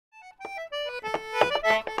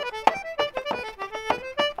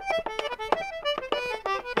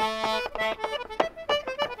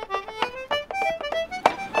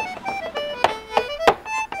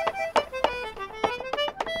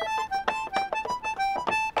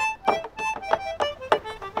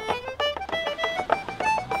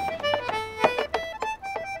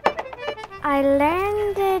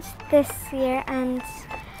this year, and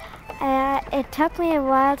it took me a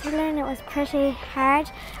while to learn. It was pretty hard,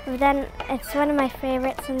 but then it's one of my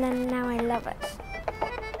favourites, and then now I love it.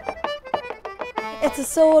 It's a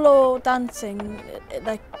solo dancing.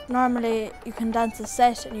 Like normally you can dance a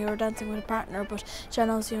set and you're dancing with a partner, but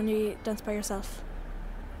generally you only dance by yourself.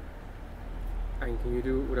 And can you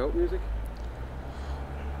do it without music?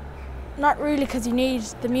 Not really, because you need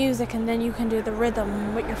the music and then you can do the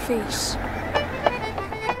rhythm with your feet.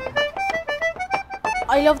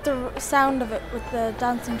 I love the sound of it with the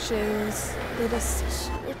dancing shoes. They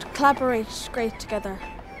just collaborate great together.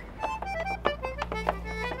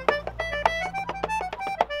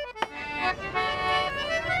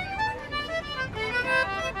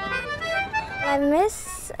 I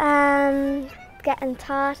miss getting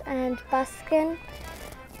taught and busking,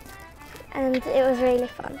 and it was really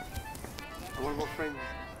fun. And what about friends?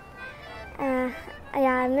 Yeah,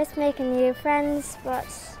 I miss making new friends, but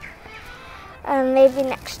maybe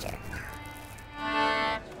next year.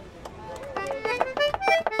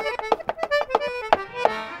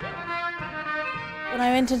 When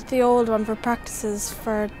I went into the old one for practices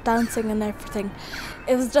for dancing and everything,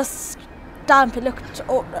 it was just damp. It looked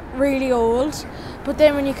really old, but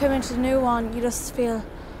then when you come into the new one, you just feel,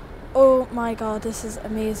 oh my god, this is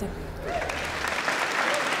amazing.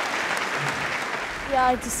 Yeah,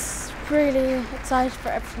 I'm just really excited for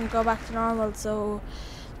everything to go back to normal, so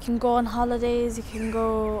you can go on holidays, you can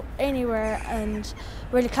go anywhere, and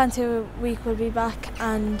really can't say a week we'll be back,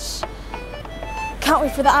 and can't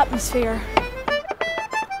wait for the atmosphere.